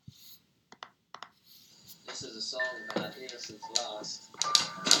This is a song about innocence lost.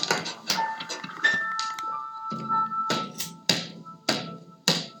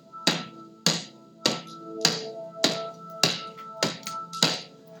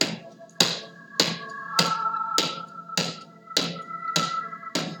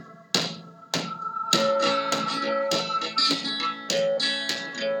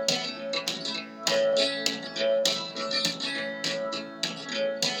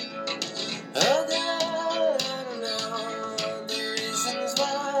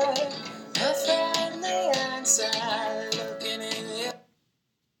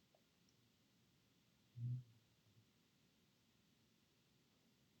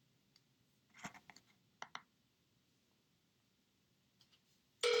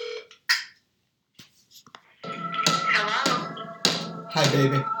 Hi,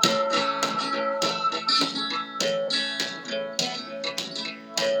 baby.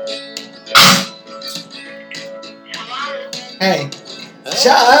 Hey.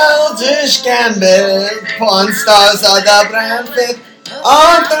 Childish Gambit, porn stars are the brand fit.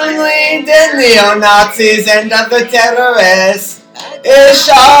 Openly did neo-Nazis and other terrorists.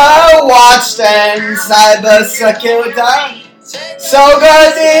 Isha watched and cybersecurity. So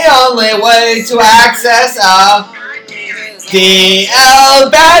good, the only way to access a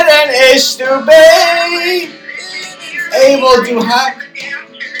DL bad and ish to be able to hack.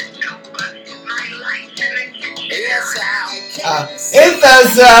 It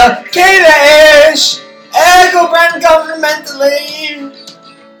does cater-ish, eco-brand governmentally.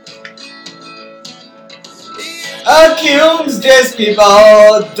 Accused these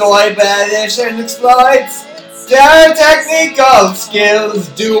people, doy badish and exploits. Their technical skills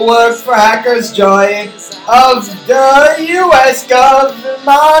do work for hackers' joy of the US government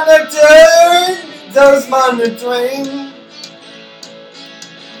monitoring.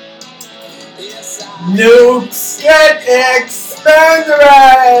 Nukes get expanded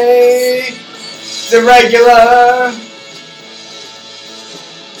right. The regular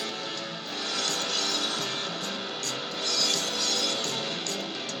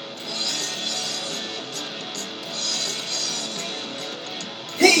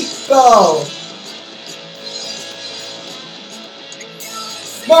people.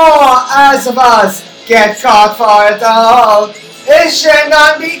 More as of us get caught for it all. It should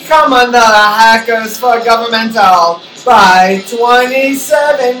not be common the hackers for governmental by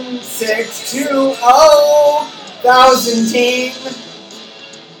 27620,000 team.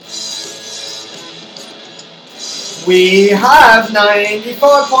 We have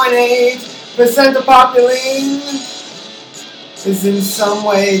 94.8% of population is in some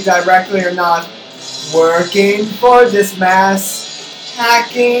way directly or not working for this mass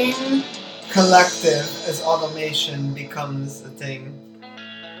hacking collective as automation becomes a thing.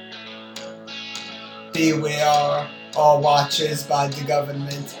 Beware all watches by the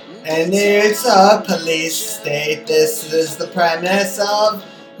government, and it's a police state. This is the premise of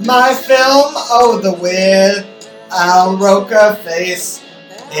my film, Oh the Weird Al Roker Face.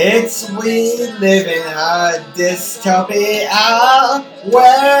 It's we live in a dystopia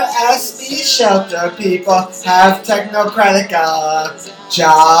where SB shelter people have technocratic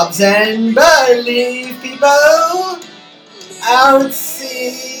jobs and believe people out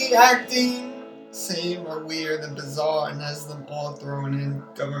see acting same or weird and bizarre and has them all thrown in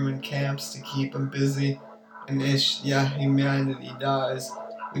government camps to keep them busy. And humanity dies.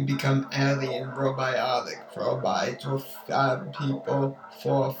 We become alien, probiotic, people,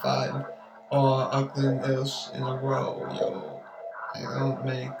 4 or 5, or ugly and ish in a row, yo. I don't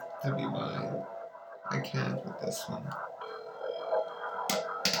make to be mine. I can't with this one.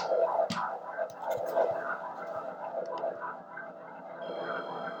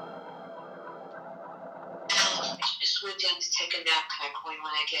 Just went down to take a nap. Can I call you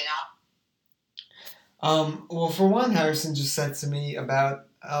when I get up? Well, for one, Harrison just said to me about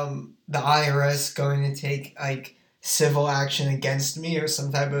the IRS going to take like civil action against me or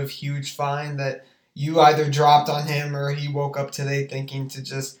some type of huge fine that you either dropped on him or he woke up today thinking to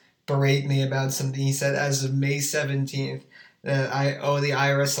just berate me about something. He said as of May 17th that I owe the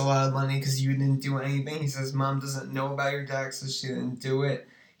IRS a lot of money because you didn't do anything. He says mom doesn't know about your taxes. She didn't do it.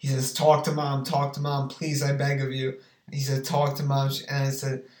 He says talk to mom, please, I beg of you. He said talk to mom, and I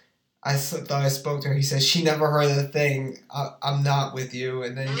said I thought I spoke to her. He says she never heard of the thing. I'm not with you.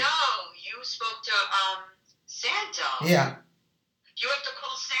 And then no, you spoke to Santo. Yeah. You have to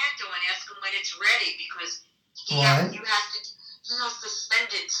call Santo and ask him when it's ready because he What? has to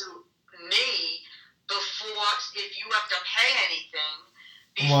send it to me before if you have to pay anything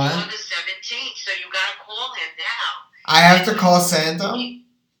before the 17th. So you gotta call him now. I have to call Santo?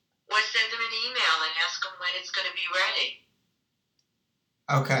 or send him an email and ask him when it's going to be ready.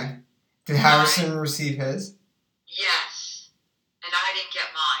 Okay. Did Harrison receive his? Yes. And I didn't get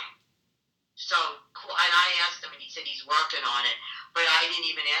mine. So, cool. And I asked him, and he said he's working on it. But I didn't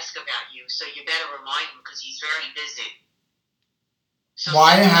even ask about you, so you better remind him because he's very busy. So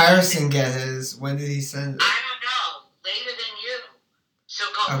why did Harrison get his? When did he send it? I don't know. Later than you. So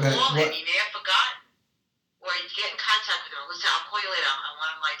go Okay, call what- him. He may have forgotten. Or get in contact with him. Listen, I'll call you later. I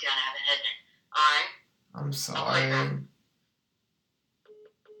want to lie down. I have a headache. All right? I'm sorry.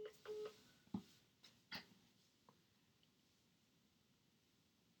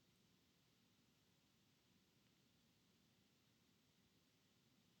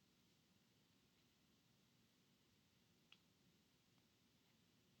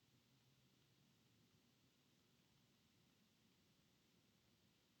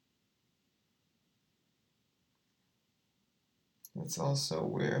 That's also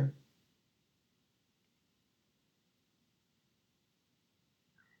weird.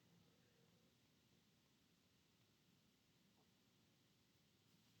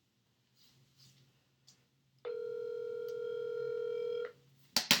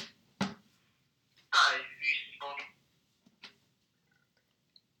 Hi.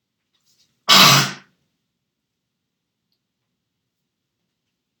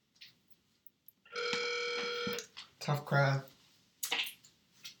 Tough crowd.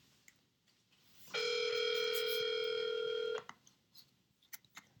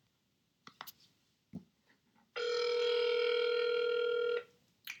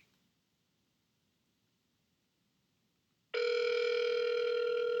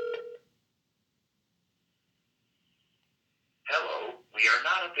 Hello. We are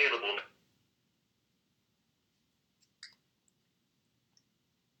not available.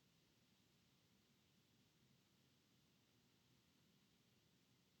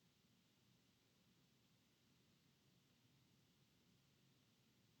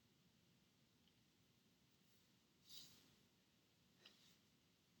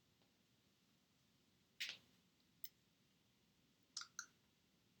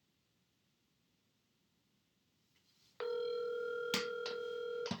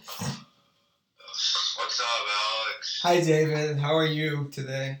 What's up, Alex? Hi, David. How are you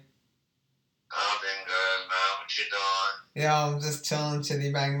today? I've been good, man. What you doing? Yeah, I'm just chilling,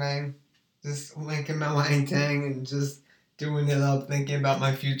 chitty bang bang. Just making my wang tang and just doing it up, thinking about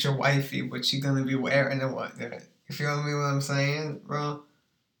my future wifey, what she gonna be wearing and what. You feel me what I'm saying, bro?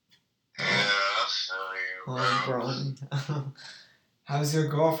 Yeah, I feel you, bro. Oh, bro. How's your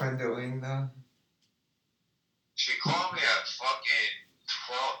girlfriend doing, though? She called me at fucking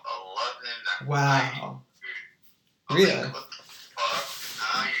 12, 11 at night. Wow. I'm Really? like, what the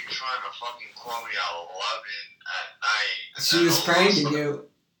fuck? Now you're trying to fucking call me at 11 at night. And She then was all of a pranking sudden- you.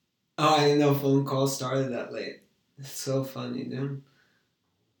 Oh, I didn't know phone calls started that late. It's so funny, dude.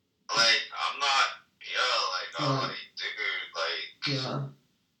 Like, I'm not, I'm Right. like, dude, like, Yeah.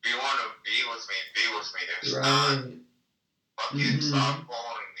 if you want to be with me. If Right. not, fucking Mhm. stop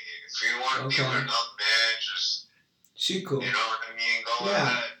calling me. If you want to be Okay. with another man, just, She cool. you know what I mean, go Yeah.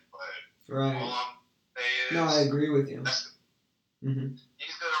 ahead. But all Right. I'm saying is, No, I agree with you. that's, Mm-hmm.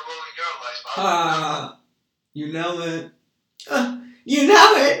 he's going to ruin your life. Ah, you know it. You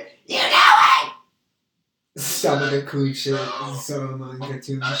know it. You know it. Stop with the cool shit. This is so annoying,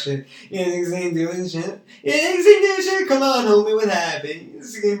 cartoon shit. You niggas ain't doing shit. You niggas ain't doing shit. Come on, homie, what happened?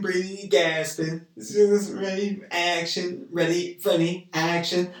 This is getting breathing, gasping. This is ready, action, ready, Freddy,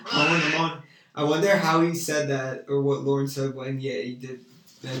 action. I wonder how he said that, or what Lord said when, he did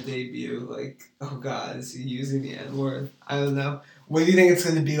that debut. Like, oh god, is he using the N word? I don't know. What do you think it's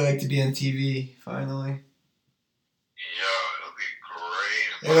gonna be like to be on TV finally? Yeah, it'll be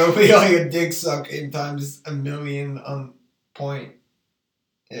great. It'll be like a dick sucking times a million on point.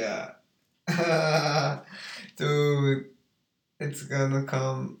 Yeah. Dude, it's gonna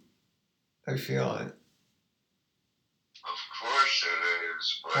come. I feel it. Of course it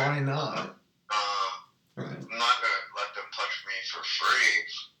is, but Why not? I'm Right. not gonna let them touch me for free.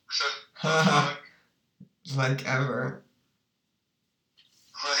 Like ever.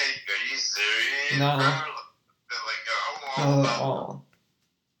 Like, are you serious? No. Bro? Like, I'm Not all at about all.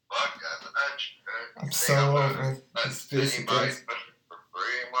 fuck that. I'm so over this basic sex. For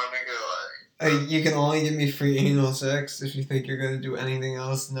free, my nigga, like. You can only give me free anal sex if you think you're gonna do anything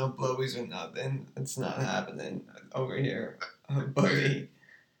else. No blowies or nothing. It's not happening over here, buddy.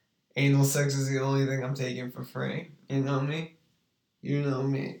 Anal sex is the only thing I'm taking for free. You know me? You know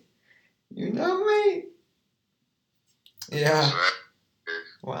me. You know me? Yeah.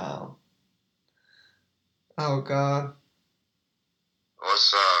 Wow. Oh, God.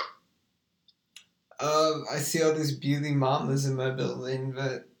 What's up? I see all these beauty mamas in my building,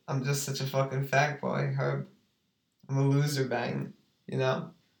 but I'm just such a fucking fat boy, Herb. I'm a loser bang, you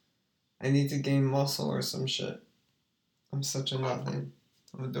know? I need to gain muscle or some shit. I'm such a nothing.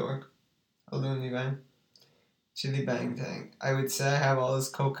 I'm a dork. A loony bang. Chili bang tang. I would say I have all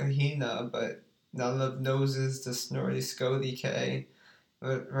this cocaina, but none of noses to snorty scody K.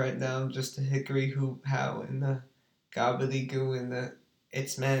 But right now I'm just a hickory hoop how in the gobbledygoo in the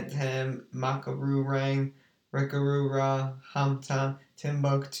it's meant him macaroo rang rickaroo ra hamta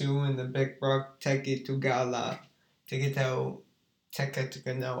Timbuktu in the big brook teki tugala tikito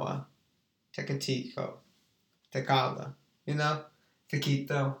tekatanoa tekatiko tekala, you know,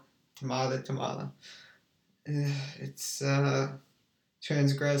 taquito tamala. It's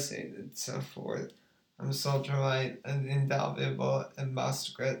transgressing. It's forth. I'm a soldier light, an invaluable and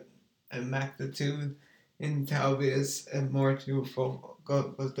masquerade and magnitude, intalvious and more twofold.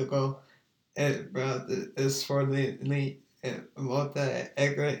 God was the goal. It brought is for the multi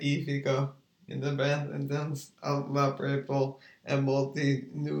egra evigo in the band and dance elaborable and multi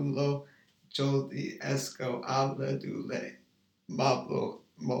nulo joldi esco alla dule mablo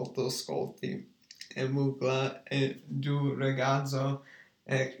molto scolti e mugla e du ragazzo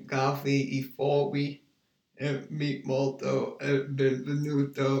e gaffi I fuochi e mi molto e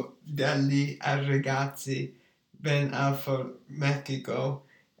benvenuto dagli ragazzi ben afro Mexico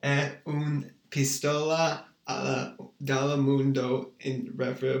e un pistola alla dalla mondo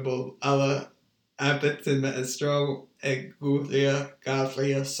irreferable alla abete maestro e Gulia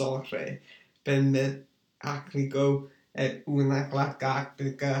Gavlia Sorre ben me acrigo e una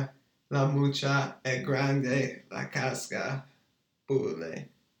clacactica la mucha e grande la casca bule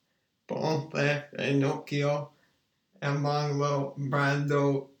Ponte Pinocchio e Marlo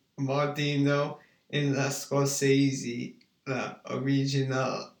Brando Martino in la Scorsese la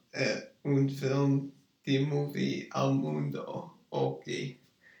original è un film di movie al mondo ok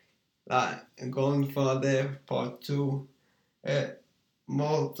la Godfather Part 2 è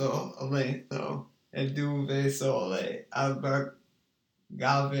molto lento e due sole Albert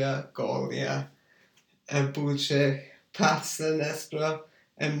Gavia Golia e Buce Pasta Nestra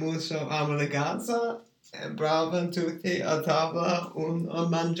e mucho eleganza e brava tutti a tavola un a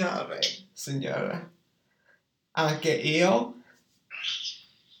mangiare, signora. Anche io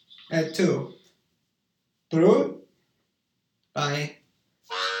e tu. Brute? Bye.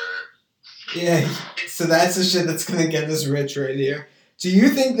 Yeah, so that's the shit that's gonna get us rich right here. Do you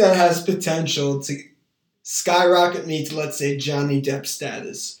think that has potential to skyrocket me to, let's say, Johnny Depp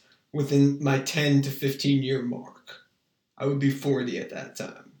status within my 10 to 15 year mark? I would be 40 at that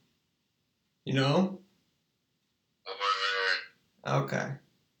time. You know? Okay.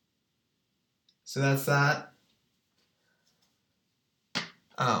 So that's that.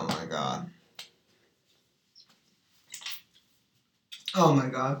 Oh my god. Oh my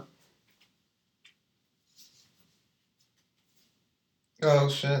god. Oh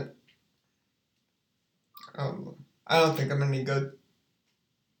shit. I don't think I'm any good.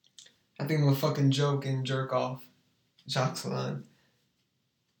 I think I'm a fucking joke and jerk off. Jacques Salon.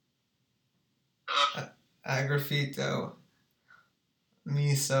 Agrafito.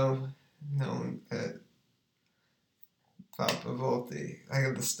 Miso. Known Papa Volti. I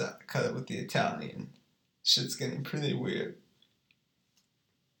got to cut it with the Italian. Shit's getting pretty weird.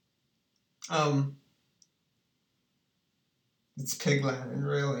 It's Pigland,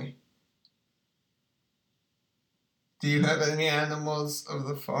 really. Do you have any animals of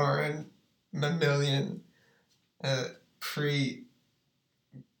the foreign mammalian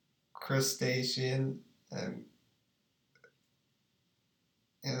pre-crustacean and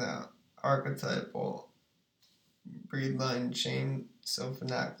archetypal breed line chain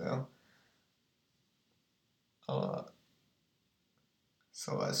sophanacto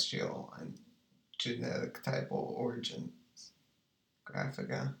celestial and genetic typal origins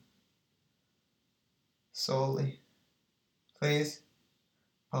graphica solely please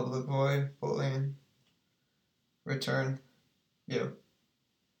public void boolean return you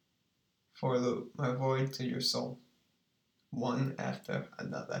for loop my void to your soul one after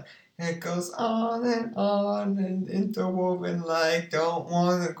another. It goes on and interwoven like don't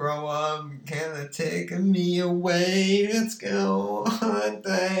wanna grow up, can it take me away? Let's go on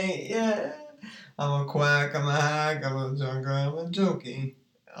day, yeah. I'm a quack, I'm a hack, I'm a junker, I'm a jokey.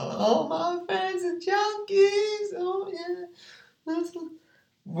 All my fans are junkies, oh yeah.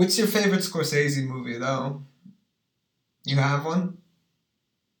 What's your favorite Scorsese movie though? You have one?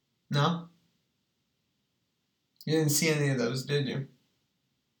 No? You didn't see any of those, did you?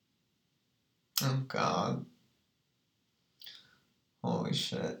 Oh, God. Holy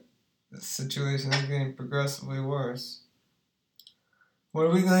shit. The situation is getting progressively worse. What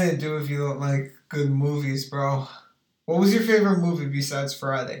are we gonna do if you don't like good movies, bro? What was your favorite movie besides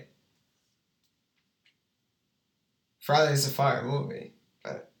Friday? Friday's a fire movie,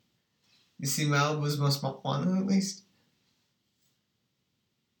 but you see Malibu's Most Wanted at least?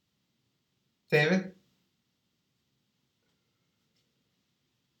 David?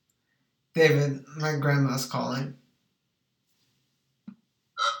 David, my grandma's calling.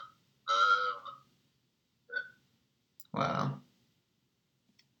 Wow.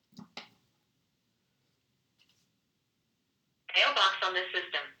 Mailbox on this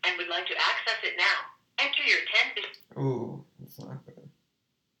system and would like to access it now. Enter your 10-digit. Ooh, that's not good.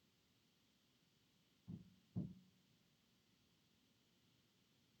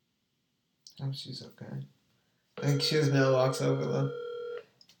 I hope she's okay. I think she has mailbox over though.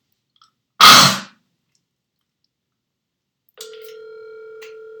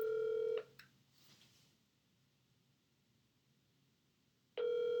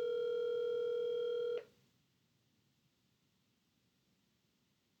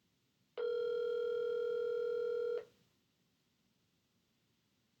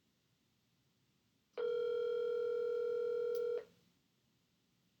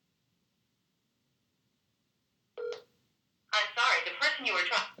 I'm sorry, the person you were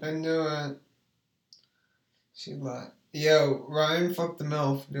trying. I knew it. She lied. Yo, Ryan fucked the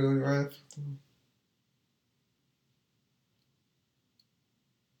MILF, dude. Ryan fucked the MILF.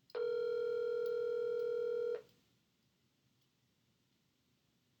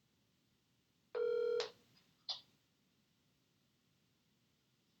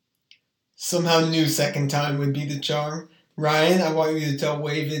 Somehow knew second time would be the charm. Ryan, I want you to tell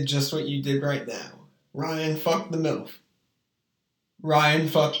Wavid just what you did right now. Ryan fucked the MILF. Ryan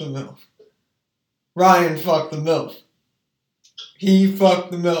fucked the MILF. Ryan fucked the MILF. He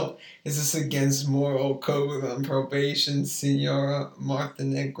fucked the MILF. Is this against moral code on probation, Senora Martha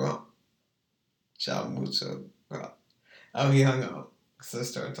Negro? Ciao mucho. Oh, he hung up because I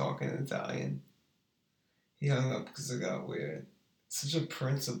started talking Italian. He hung up because it got weird. Such a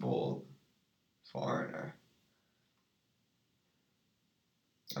principled foreigner.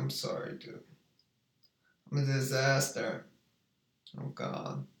 I'm sorry, dude. I'm a disaster. Oh,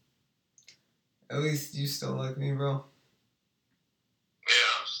 God. At least you still like me, bro.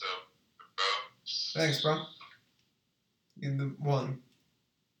 Yeah, I'm still, bro. Thanks, bro. You're the one.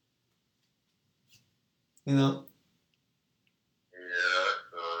 You know?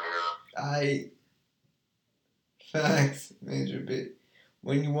 Yeah. Facts, Major B.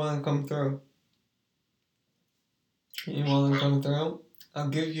 When you want to come through. You want to come through? I'll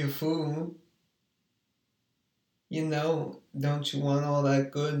give you food. You know, don't you want all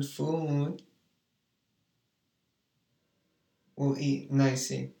that good food? We'll eat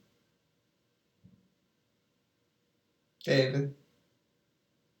nicey. David?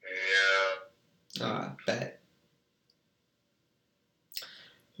 Yeah. Ah, bet.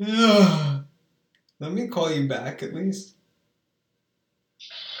 Let me call you back at least.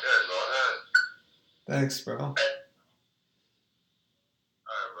 Yeah, go ahead. Thanks, bro. Alright,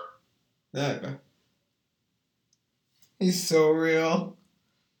 bro. Alright, bro. He's so real.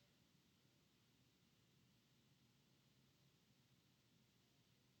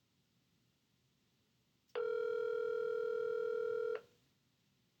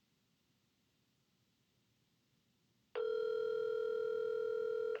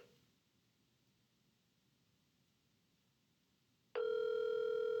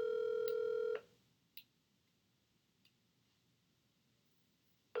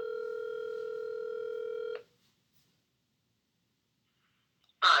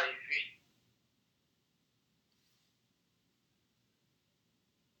 Ivy.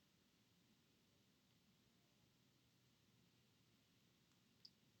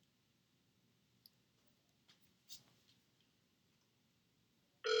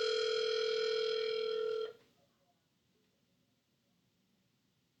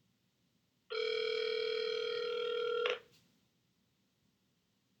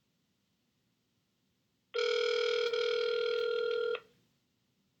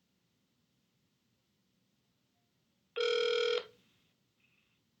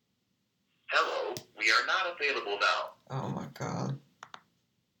 Hello, we are not available now. Oh my god.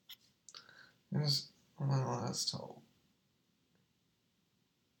 There's one last hope.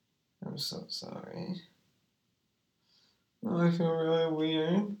 I'm so sorry. I feel really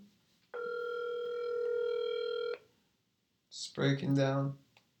weird. Just breaking down.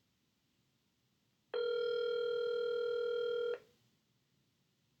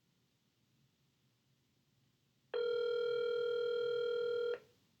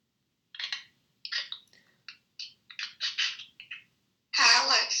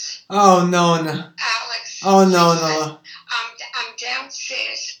 Oh, no, no. Alex. Oh, no, listen, no. I'm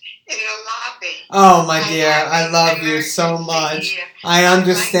downstairs in the lobby. Oh, my dear, have I an love you so emergency much. here. I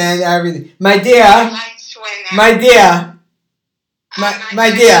understand lights- everything. My My dear, lights went out. my dear,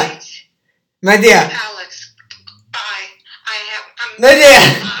 my dear, lights- my dear, Alex, bye. I'm my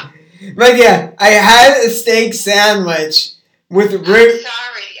dear, my dear, I had a steak sandwich with I'm sorry.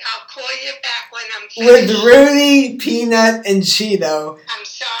 I'll call you back when I'm finished. with Rudy, Peanut, and Cheeto. I'm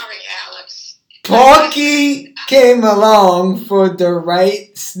sorry, Alex. Porky came along for the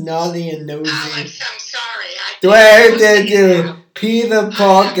right snotty and nosy. Alex, I'm sorry. Where did you pee the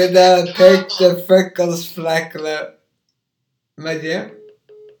Porky the pick the freckles fleckler? My dear?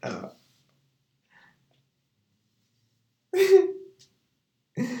 Oh.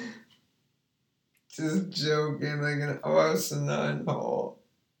 Just joking like an arsonine hole.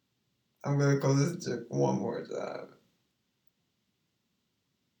 I'm gonna call this joke one more time.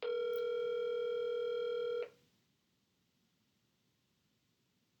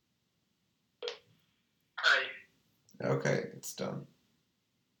 Hi. Okay, it's done.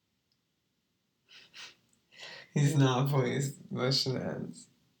 He's not pleased. Mission ends.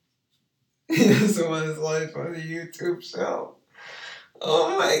 He doesn't want his life on a YouTube show.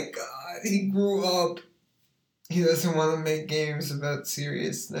 Oh my god, he grew up. He doesn't want to make games about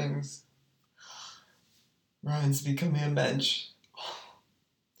serious things. Ryan's becoming a bench.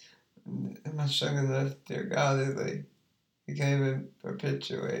 Am I struggling, dear God, he can't even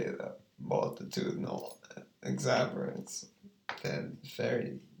perpetuate a multitudinal exuberance that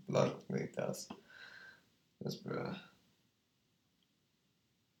fairy luckily does. That's bruh.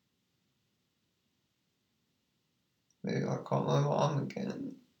 Maybe I'll call my mom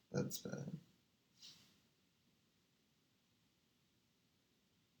again. That's bad.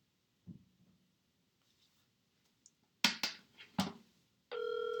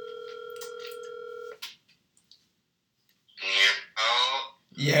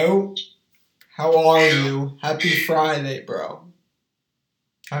 Yo, how are you? Happy Friday, bro.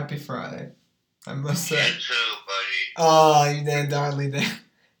 Happy Friday. I must say. You too, buddy. Oh, you damn darling damn.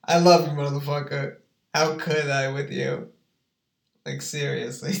 I love you, motherfucker. How could I with you? Like,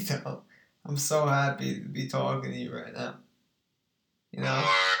 seriously, though. I'm so happy to be talking to you right now. You know?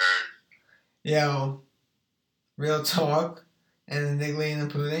 Yo, real talk and the niggly and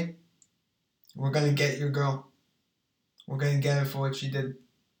the pooty. We're gonna get your girl. We're gonna get her for what she did.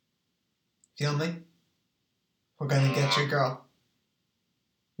 Feel me? We're gonna get your girl.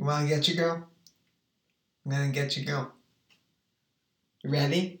 You wanna get your girl? I'm gonna get your girl. You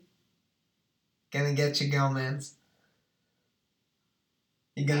ready? Gonna get your girl, mans.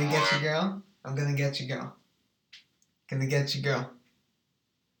 You gonna get your girl? I'm gonna get your girl. Gonna get your girl.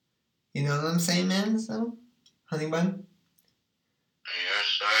 You know what I'm saying, mans, though? Honey bun?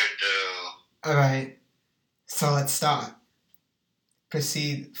 Yes, I do. Alright. So let's start.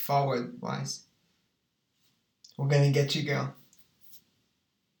 Proceed forward-wise. We're gonna get you, girl.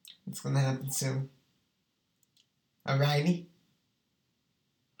 It's gonna happen soon. Alrighty?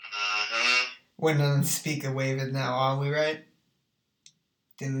 Mm-hmm. We're not on speaker waving now, are we, right?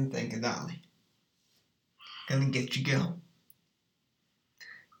 Didn't think of Dolly. Gonna get you, girl.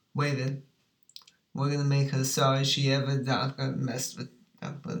 Waited. We're gonna make her sorry she ever messed with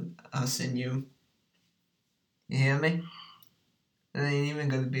us and you. You hear me? It ain't even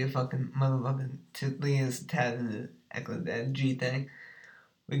gonna be a fucking motherfucking tiddly as tad in the Eckler G thing.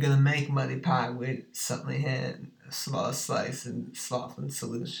 We're gonna make muddy pie with something hand, a small slice, and sloth and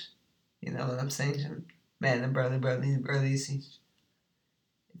solution. You know what I'm saying, Jim? Man, and brother, it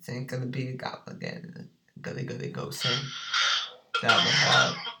ain't gonna be a goblin again. Gully go sing down the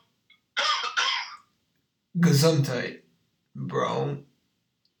hall. Gesundheit, bro.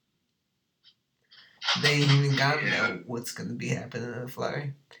 They ain't even gotta know what's gonna be happening in the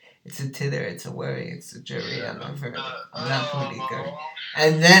flurry. It's a titter, it's a worry, it's a jury. I'm not gonna be good.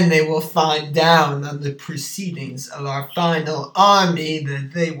 And then they will find down on the proceedings of our final army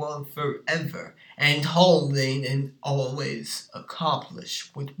that they will forever and holding and always accomplish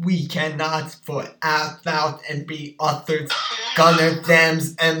what we cannot for out and be authors, gunner,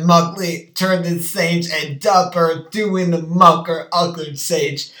 dams, and mugly, turned sage, and dupper, doing the mucker, uckered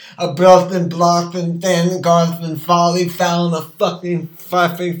sage, a broken, blothen, thin, garden, folly, found a fucking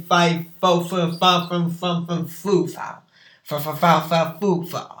fight, fo, from, foo, foul, foul, foo,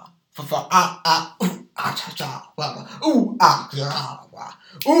 foul,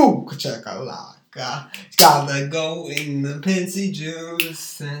 gotta go in the Pensy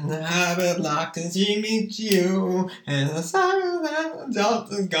juice and have it locked and she meets you and the siren and the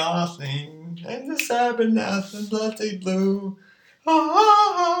Delta Gosling and the Cybernaut and bloody blue. How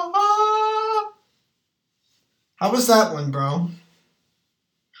was that one, bro?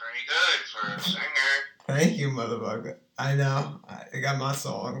 Pretty good for a singer. Thank you, motherfucker. I know. I got my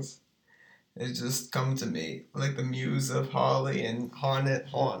songs. They just come to me like the muse of Harley and Harnett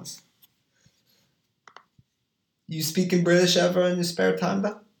Horns. You speaking British ever in your spare time,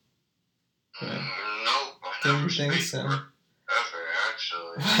 though? Yeah. Nope, I Didn't never think speak so. ever,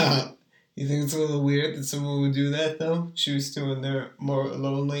 actually. You think it's a little weird that someone would do that, though? Choose to when they're more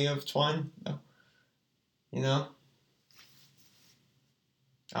lonely of twine? No. You know?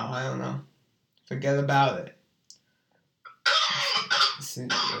 Oh, I don't know. Forget about it.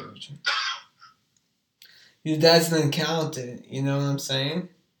 Your dad's an accountant, you know what I'm saying?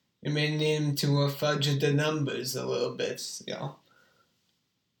 You may need him to fudge the numbers a little bit, you know?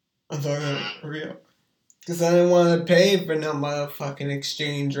 I thought that was real. Because I didn't want to pay for no motherfucking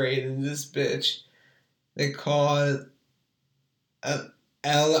exchange rate in this bitch. They call it a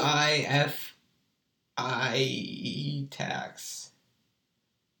LIFE tax.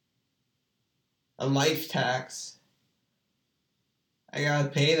 A life tax. I gotta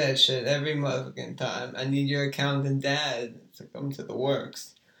pay that shit every motherfucking time. I need your accountant dad to come to the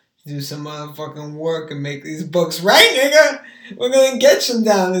works. Do some motherfucking work and make these books right, nigga! We're gonna get you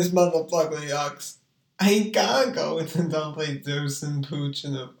down this motherfucking yucks. I ain't gotta go with the Dunkley Deuce and Pooch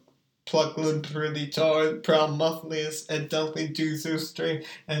and a Pluckland Pretty Tard, Proud Mufflius, and Dunkley Deucer String,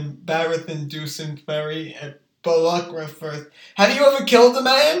 and Barrett and Deuce and Ferry, and Bullock Firth. Have you ever killed a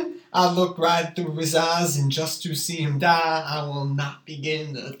man? I looked right through his eyes, and just to see him die, I will not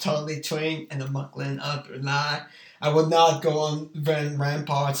begin the Tully Twain and the Muckland upper lie. I will not go on the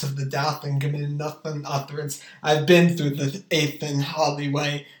ramparts of the Doubt and give me nothing utterance. I've been through the 8th and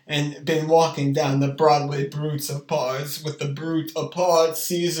Hollyway, and been walking down the Broadway brutes of bars, with the brute apart,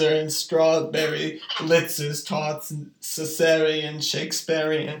 Caesar and Strawberry, Blitzers, Tarts, and Caesarean,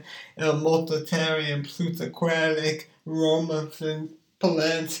 Shakespearean, Multitarian, Plutocratic, Roman,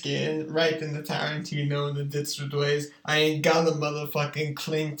 Polanski, and right in the Tarantino and the District ways. I ain't got a motherfucking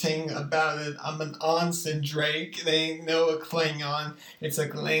cling-ting about it. I'm an Onsen Drake. They ain't no a Klingon. It's a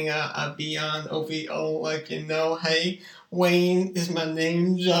Klinga, a Beyond OVO, like you know. Hey, Wayne is my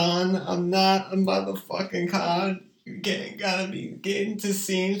name, John. I'm not a motherfucking cod. You gotta be getting to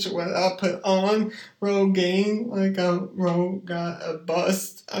see what I put on. Rogaine, like a rogue got a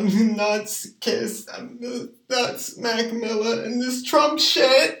bust. I'm nuts kissed. I'm nuts Mac Miller and this Trump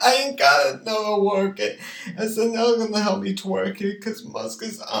shit. I ain't gotta know to work it. I said no gonna help me twerk it, cause Musk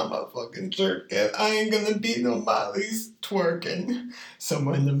is I'm a fucking jerk it. I ain't gonna be no Molly's twerking.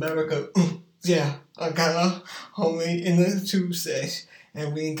 Somewhere in America, yeah, I got a homie in the 2 sesh,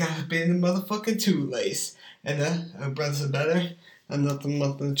 and we ain't gotta be in the motherfucking 2 lace. And our brothers are better. I'm nothing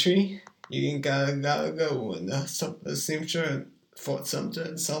up the tree. You ain't gotta go. And the seamster and Fort Sumter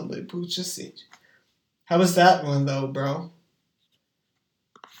and Sunday Poocher Siege. How was that one though, bro?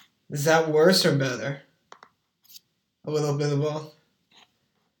 Is that worse or better? A little bit of both.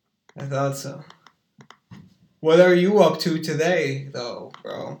 I thought so. What are you up to today, though,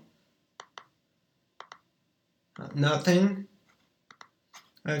 bro? Nothing?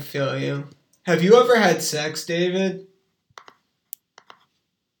 I feel you. Have you ever had sex, David?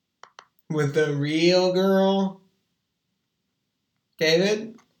 With a real girl?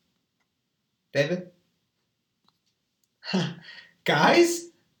 David? David? Guys?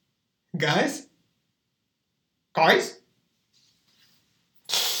 Guys? Guys?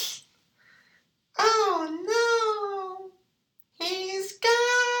 Oh no! He's gone!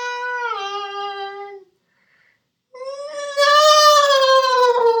 No!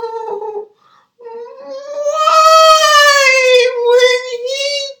 Why would he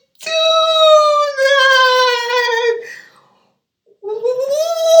do that?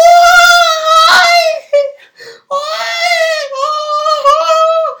 Why? Why?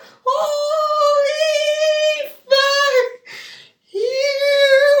 Holy fuck!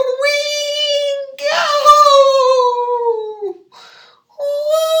 Here we go! Woo!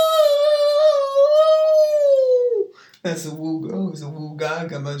 That's a woo go, it's a woo guy.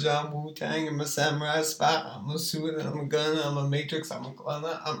 Got my John Wu Tang and my samurai spot. I'm a suit, I'm a gun, I'm a matrix, I'm a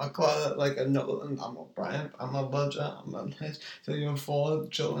clutter like a Nolan, I'm a Bryant, I'm a Budger, I'm a Hedge, so you're full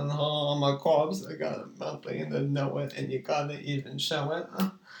chillin' hall, I'm a corpse. I got a mouth thing to know it, and you gotta even show it.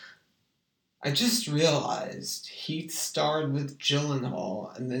 I just realized he starred with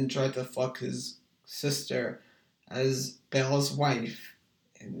Gyllenhaal and then tried to fuck his sister as Bale's wife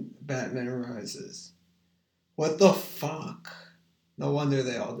in Batman Rises. What the fuck? No wonder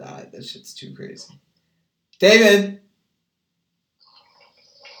they all died. That shit's too crazy. David!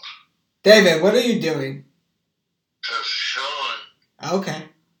 David, what are you doing? Just chilling. Okay.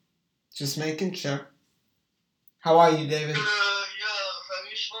 Just making sure. How are you, David? Yeah, have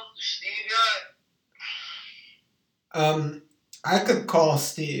you spoken to Steve yet? I could call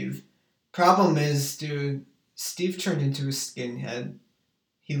Steve. Problem is, dude, Steve turned into a skinhead.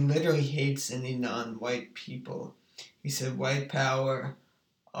 He literally hates any non-white people. He said white power,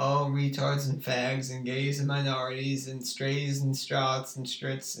 all retards and fags and gays and minorities and strays and strats and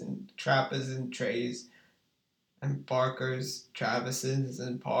strits and trappers and trays and Barkers, Travises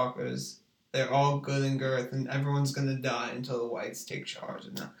and Parkers. They're all good and girth, and everyone's gonna die until the whites take charge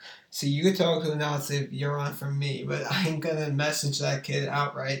of them. So you could talk to a Nazi if you're on for me, but I ain't gonna message that kid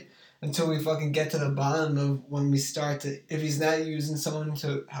outright until we fucking get to the bottom of when we start to. If he's not using someone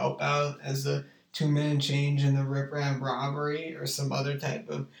to help out as a two-man change in the Rip Rap robbery or some other type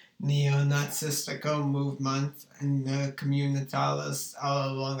of neo-Nazistical movement in the communitalis a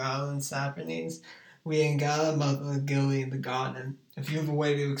la Long Island happenings, we ain't got about the Gilly and the Garden. If you have a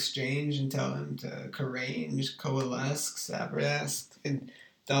way to exchange and tell him to arrange, coalesce, separate, and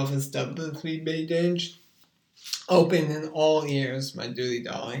Dolphins W3 change, open in all ears, my duty,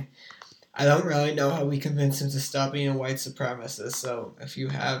 dolly. I don't really know how we convince him to stop being a white supremacist, so if you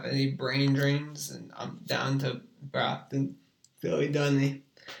have any brain drains, and I'm down to Brockton, Billy Dunny.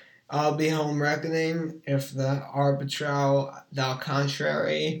 I'll be home reckoning if the arbitral thou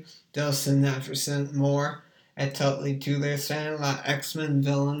contrary, they'll send that percent more at totally to their stand, la X-Men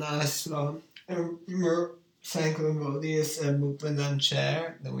villainous, sanctimonious and movement on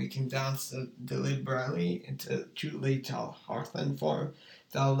chair, then we can dance the deliberately into truly tall Heartland form,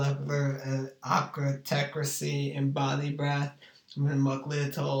 thou leveler ocratocracy and body breath, when muck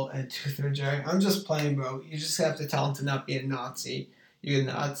little and tooth jerry. I'm just playing, bro. You just have to tell him to not be a Nazi. You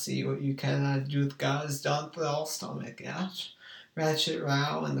cannot see what you cannot do with God's done for all stomach, yes? Ratchet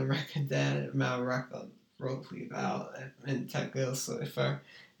Row and the Record Dead, Mal Record, Roughly Val, and Technical Cipher,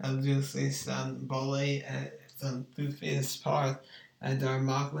 and Juicy Sun Bully, and the Doofiest Part, and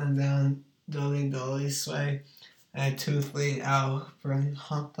Darmokland down, Dolly Sway, and Toothly Owl, Brun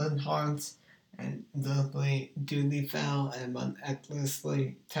Humpin Horns, and Dudley Duty Foul, and Mon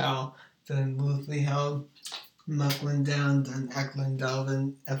Ecklesley Towel, then Luthly Held, Muckland down, then Eklund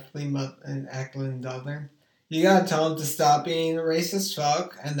Delvin, Efley and Eklund Delvin. You gotta tell him to stop being a racist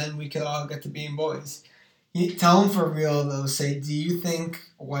fuck, and then we could all get to being boys. You tell him for real though, say, do you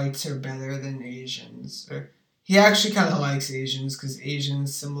think whites are better than Asians? Or, he actually kind of likes Asians, because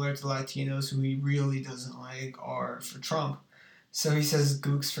Asians, similar to Latinos, who he really doesn't like, are for Trump. So he says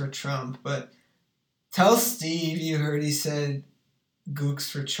gooks for Trump, but tell Steve you heard he said gooks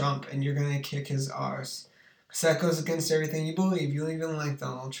for Trump, and you're gonna kick his arse. Because that goes against everything you believe. You don't even like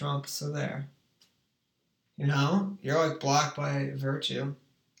Donald Trump, so there. You know? You're like blocked by virtue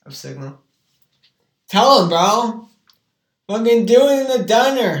of Signal. Tell him, bro. Fucking do it in the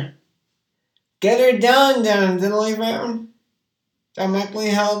dunner. Get her done, then leave around. Directly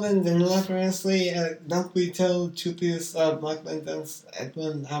held and then left earnestly, don't we tell truthfulness of Muckland dance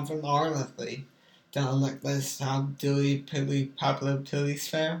Edwin Avon Arlethly. Down like this, how dilly pilly popular pilly's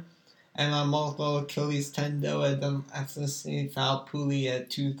fair. And my multiple Achilles tendo at them ecstasy foul pulley at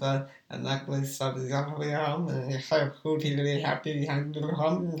tootha and luckily sub the home and if who really happy behind the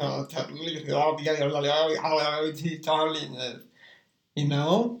home you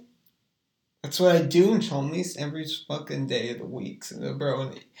know? That's what I do, homies, every fucking day of the week. So the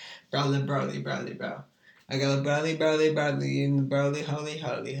brody. Bro. I got a brody in the brody holy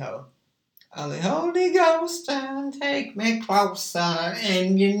ho. Holy Ghost, and take me closer,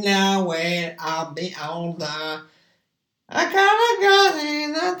 and you know where I'll be older. I got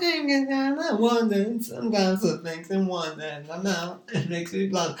and I think and I wonder, sometimes I think and wonder, and I'm out, it makes me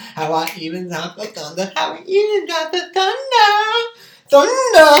blunt. How I even got the thunder, thunder,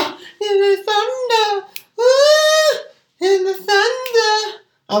 in the thunder.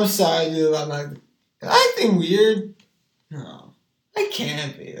 I'm sorry, dude, I'm like, acting weird. No, I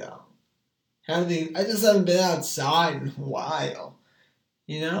can't be, though. I just haven't been outside in a while.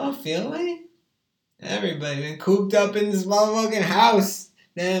 You know, feel me? Everybody been cooped up in this motherfucking house.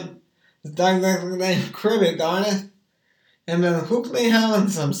 Damn. It's dark like a cribbit, darn it. And then hooply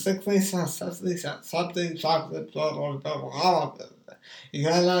hound some sickly something chocolate you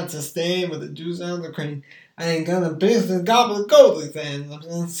got not to stay with the juice on the cream. I ain't gonna business gobble goldly then.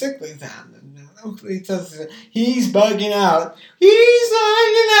 I'm sickly then. He's bugging out. He's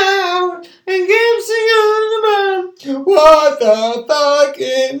bugging out and keeps singing on the what the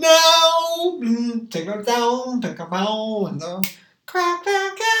fucking now? Take her down, pick up on, and the crack,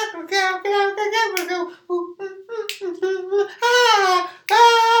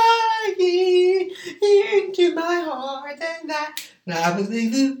 into my heart and that Rock,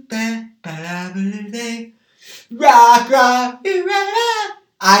 rock,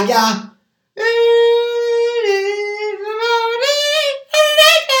 I got.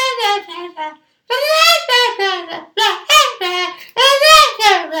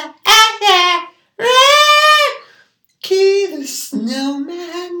 Key the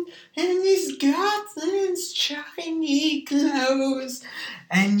snowman and his Gotland's shiny clothes,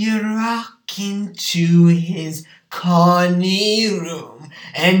 and you rock into his corny room,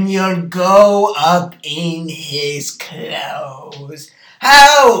 and you'll go up in his clothes.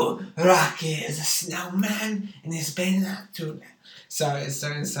 How Rocky is a snowman and he's been up to. Sorry, it's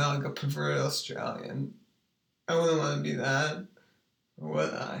starting to sound like a perverted Australian. I wouldn't want to be that. Or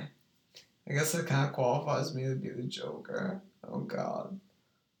would I? I guess that kind of qualifies me to be the Joker. Oh God.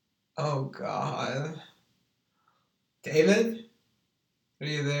 Oh God. David? Are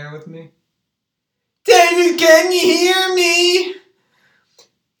you there with me? David, can you hear me?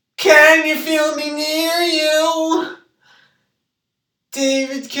 Can you feel me near you?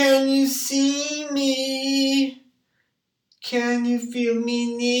 David, can you see me? Can you feel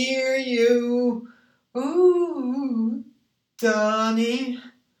me near you? Ooh, Donnie,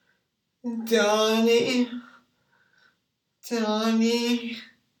 Donnie, Donnie,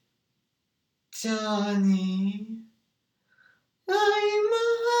 Donnie, I'm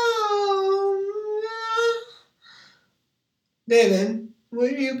home now. David,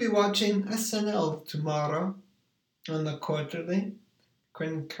 will you be watching SNL tomorrow on the quarterly?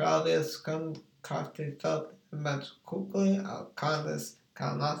 Quinn Claudius felt about quickly Carlos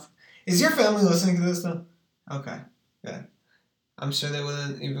Carlos. Is your family listening to this though? Okay, good. I'm sure they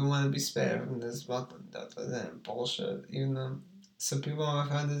wouldn't even want to be spared from this bullshit, even though some people might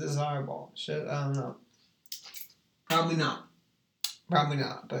find it desirable. Shit, I don't know. Probably not. Probably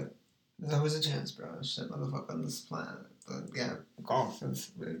not, but there's always a chance, bro. Shit, motherfucker on this planet. But yeah, golf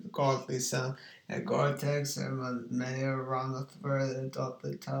is godly sound. At Gore-Tex and Mayor Rutherford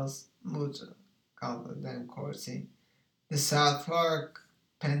adopted tells mucho than Corsi. The South Park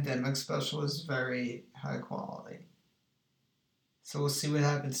pandemic special is very high quality. So we'll see what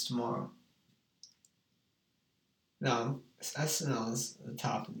happens tomorrow. No, SNL is the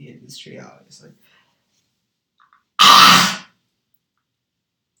top in the industry, obviously.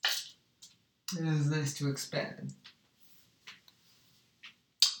 It is nice to expand.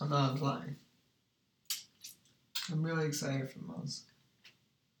 I'm not lying. I'm really excited for most.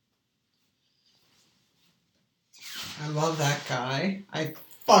 I love that guy. I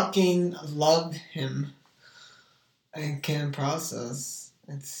fucking love him. I can't process.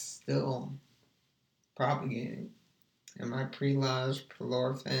 It's still propagating. And my pre-lodge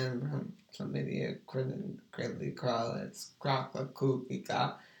lore fan from idiot Gridley Crawlitz, Crockla Cookie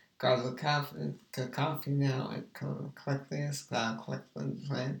Coffee now at Cleckless, Cleckland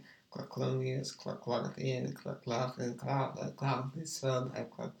Plan, Clecklonius, Clecklothian, Clecklothin, Cloudly Sub,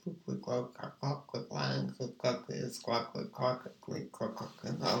 at Cleckly Cloak, Cleckline, Clecklis, Cleckly,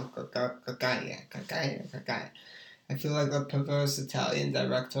 I feel like a perverse Italian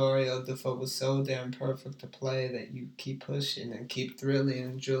directorial Defoe was so damn perfect to play that you keep pushing and keep thrilling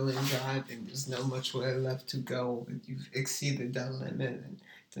and drilling, driving. There's no much way left to go, but you've exceeded that limit and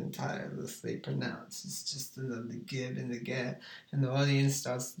it's entirely pronounced. It's just another give and a get, and the audience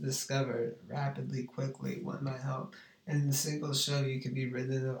starts to discover rapidly, quickly, one might hope. In the single show, you can be rid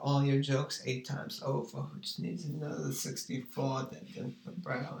of all your jokes 8 times over, which needs another 64, then the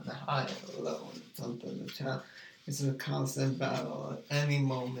brow and the high and the low and something to tell. It's a constant battle at any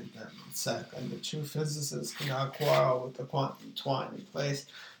moment and second. The true physicists cannot quarrel with the quantum twine in place,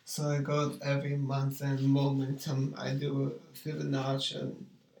 so I go every month and momentum. I do a Fibonacci and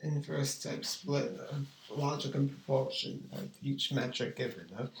inverse type split of logic and proportion of each metric given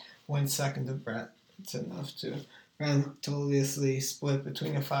of 1 second of breath. It's enough to randomly split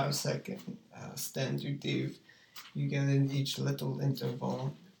between a 5-second standard div. You get in each little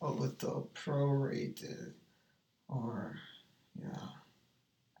interval a little prorated or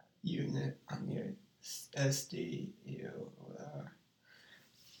unit on your SDU or whatever.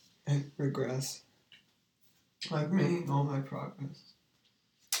 And regress. Like me and all my progress.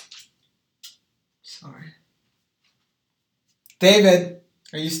 Sorry. David,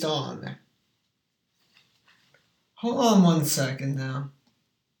 are you still on there? Hold on 1 second now.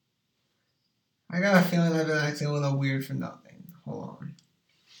 I got a feeling I've been acting a little weird for nothing. Hold on.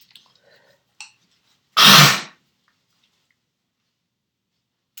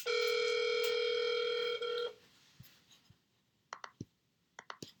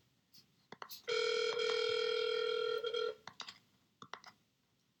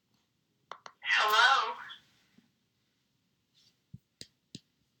 Hello?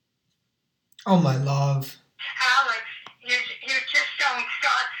 Oh, my love. Alex, you just don't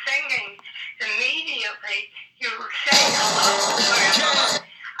start singing immediately. You say hello.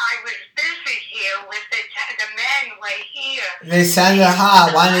 I was busy here with the men were here. They sounded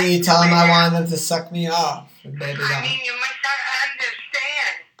hot. Why didn't you tell them I wanted them to suck me off? Baby doll. I mean, you must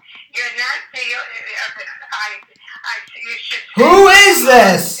understand. You're not the. You should. Who is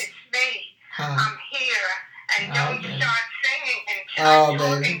this? It's me. Huh. I'm here, and don't baby. start singing until Oh, I'm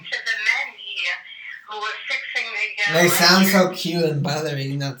talking baby. to the men here who are fixing the. They sound so cute and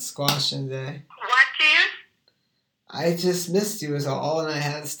buttery, not squashing today. What, dear? I just missed you, was all, and I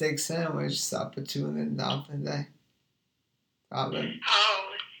had a steak sandwich, suppertune, and nothing today. Probably. Oh,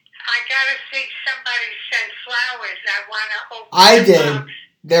 I gotta see somebody send flowers. I wanna open. I the did. box.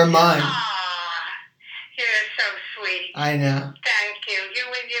 They're mine. Aw, you're so sweet. I know. Thank you. You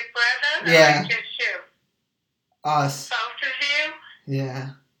and your brother? Yeah. Or just you? Us. Both of you? Yeah.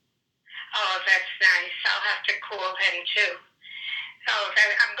 Oh, that's nice. I'll have to call him too. Oh,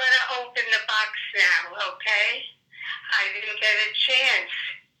 I'm gonna open the box now, okay? I didn't get a chance.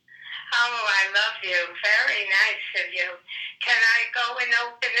 Oh, I love you. Very nice of you. Can I go and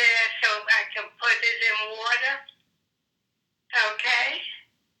open it so I can put it in water? Okay?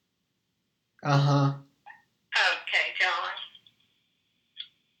 Uh-huh. Okay, darling.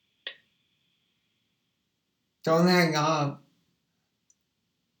 Don't hang up.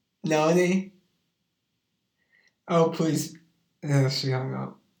 Noni? Oh, please. Yeah, she hung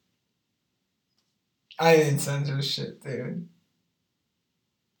up. I didn't send her shit, dude.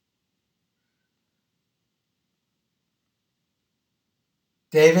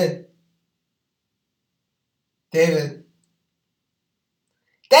 David? David?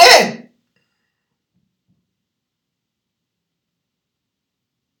 David!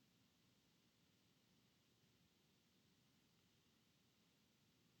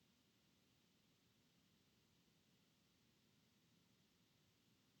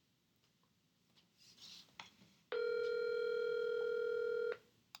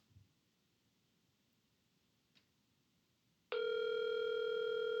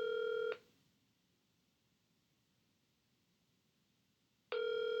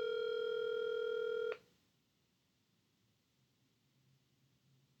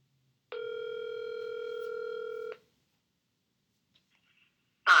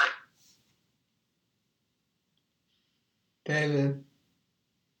 Hi. David.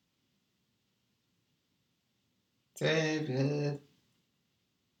 David.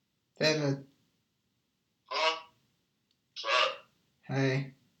 David. Huh? What's up?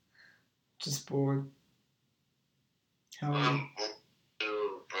 Hey. Just bored. How are you? I'm bored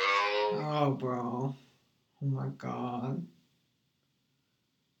too, bro. Oh, bro. Oh my god.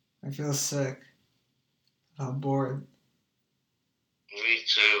 I feel sick. I'm bored. Me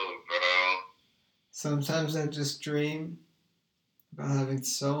too, bro. Sometimes I just dream about having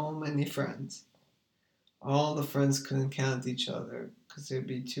so many friends. All the friends couldn't count each other because there'd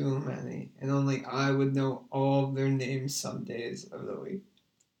be too many, and only I would know all of their names some days of the week.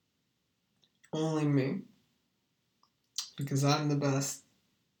 Only me. Because I'm the best,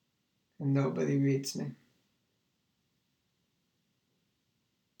 and nobody beats me.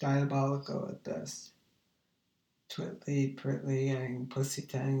 Diabolical at best. Twitly, Pritly, Yang, Pussy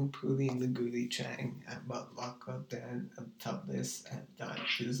Tang, Pooly, and the Goody Chang, and Butt Luck up Dan, and Tublis, and Dime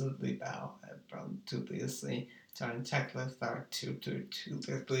Doozledly Bow, and Brown Dubiously, Darn Techlith, Thar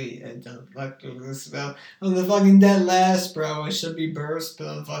Tutorly, and Don't Luck this Spell. I'm the fucking dead last, bro. I should be burst, but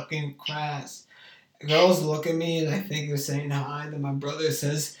I'm fucking crass. Girls look at me and I think they're saying hi, then my brother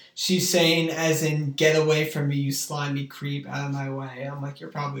says she's saying as in get away from me, you slimy creep, out of my way. I'm like, you're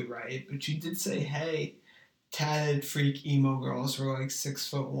probably right, but you did say hey. Tatted freak emo girls who are like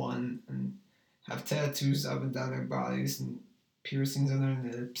 6'1" and have tattoos up and down their bodies and piercings on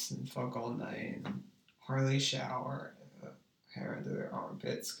their lips and fuck all night and hardly shower, hair under their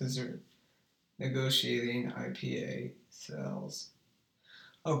armpits because they're negotiating IPA sales.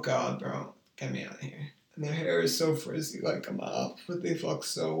 Oh god, bro, get me out of here. And their hair is so frizzy like a mop, but they fuck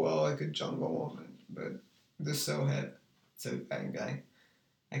so well like a jungle woman. But they're so hip. It's a bang bang.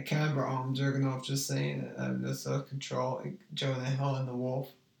 I can't remember all I'm jerking off just saying it. I have no self-control like Jonah Hill and the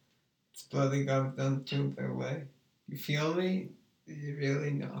Wolf. It's bloody got done to their way. You feel me? You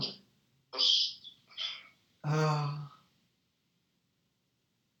really know. Ah.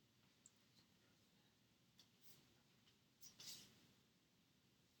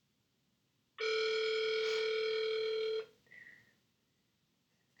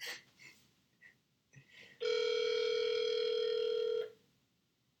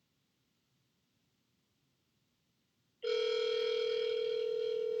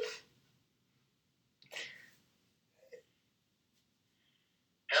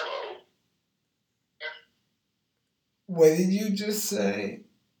 What did you just say?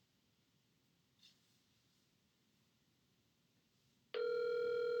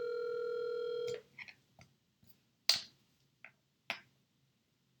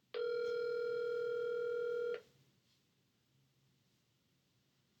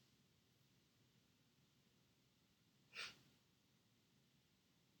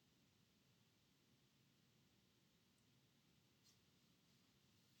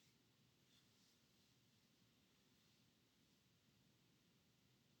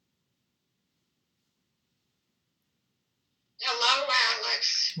 Hello,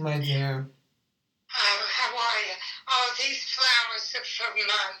 Alex. My dear. How are you? Oh, these flowers are from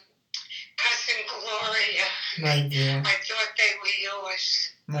cousin Gloria. My dear. I thought they were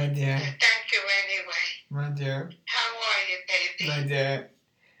yours. My dear. Thank you anyway. My dear. How are you, baby? My dear.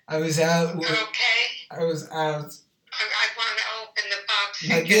 I was out. You okay? I was out. I want to open the box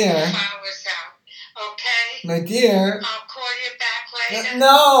My and dear. get the flowers out. Okay? My dear. I'll call you back later.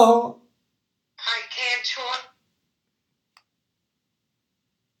 No. I can't talk.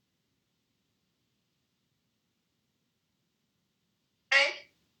 Hey?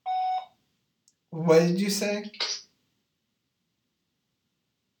 What did you say?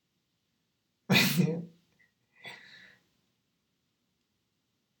 My dear.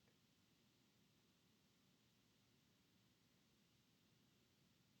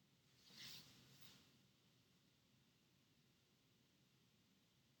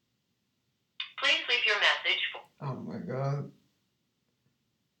 Please leave your message for... Oh my God.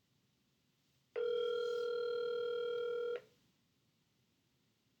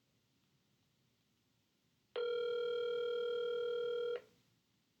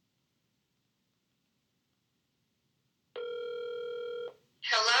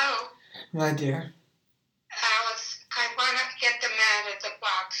 Hello? My dear. Alice, I want to get them out of the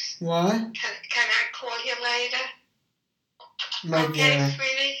box. What? Can I call you later? My Okay, dear.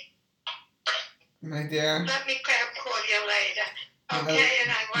 sweetie? My dear. Let me call you later. My Okay, love.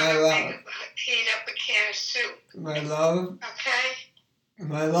 and I My want love. to heat up a can of soup. My love. Okay?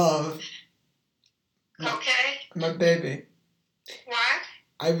 My love. Okay? My baby. What?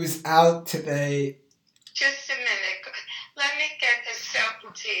 I was out today. Just a minute. Let me get this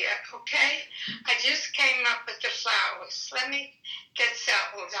settled here, okay? I just came up with the flowers. Let me get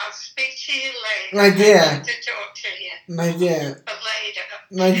settled. I'll speak to you later. My dear. I want to talk to you. My dear. But later.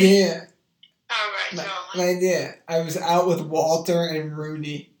 My dear. All right, darling. My dear. I was out with Walter and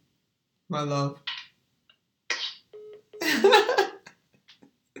Rooney. My love.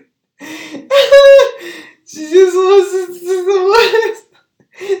 She just listens to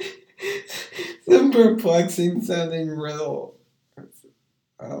some perplexing sounding riddle.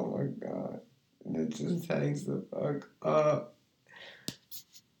 Oh my God. And it just hangs the fuck up.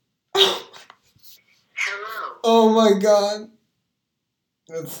 Hello. Oh my God.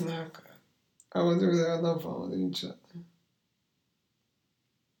 That's not good. I wonder if they're on the phone with each other.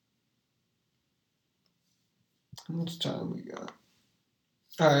 How much time we got?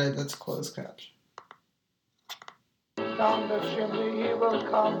 Alright, that's closed caption. Down the chimney he will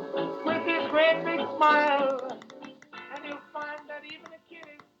come with his great big smile, and you'll find that even the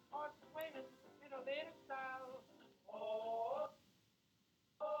kiddies are swinging in a lady style. Oh,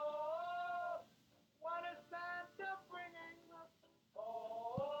 oh, what is Santa bringing?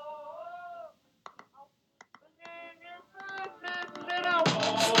 Oh, bringing your presents, little.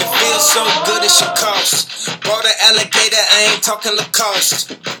 It feels so good it should cost. Bought an alligator, I ain't talking Lacoste.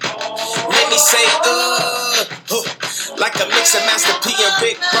 Made me say, like a mix of Master P and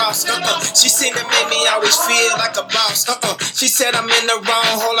Rick Ross. She seemed to make me always feel like a boss. She said I'm in the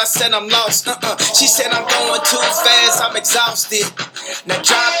wrong hole, I said I'm lost. She said I'm going too fast, I'm exhausted. Now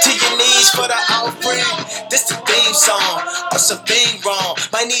drop to your knees for the offering. This the theme song, or something wrong.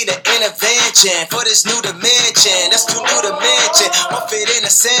 Might need an intervention for this new dimension. That's too new to mention. Won't fit in a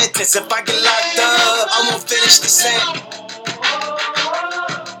sentence. If I get locked up, I won't finish the sentence.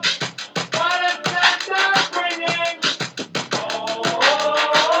 What is Santa bringing?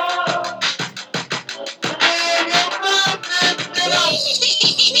 Bringing your presents, little.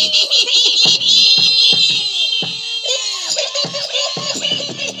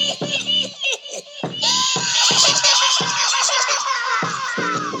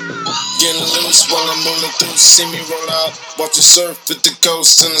 Getting loose while I'm rolling through, see me roll out. Watch the surf at the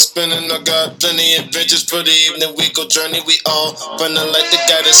coast and I'm spinning. I got plenty adventures for the evening. We go journey, we all running like the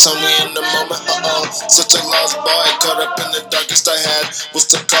guy that's on me in the moment. Such a lost boy, caught up in the darkest I had. What's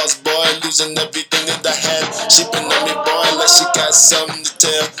the cost, boy? Losing everything that I had. She been on me, boy, unless she got something to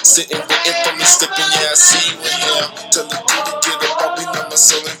tell. Sitting waiting for me, slipping, yeah, I see you in hell. Tell the dude to get up, I'll be my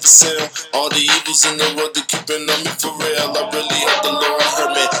soul in for sale. All the evils in the world, they keeping on me for real. I really hope the Lord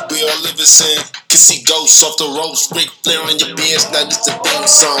heard me. We all live in sin. Can see ghosts off the ropes, Ric Flair in your beers. Now this the theme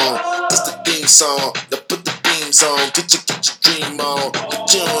song. This the theme song. Now put the beams on. Get your dream on.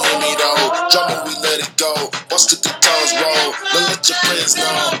 But you don't hear me though. Drama, we let it go. Watch the guitars roll. Now let your friends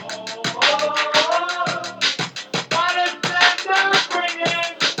know.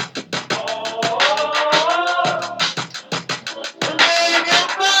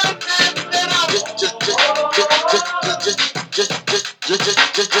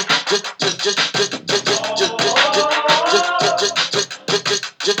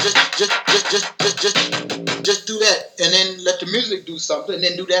 Just do that, and then let the music do something, and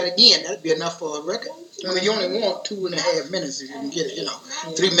then do that again. That'd be enough for a record. I mean, you only want 2.5 minutes if you can get it,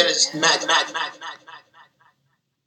 3 minutes max.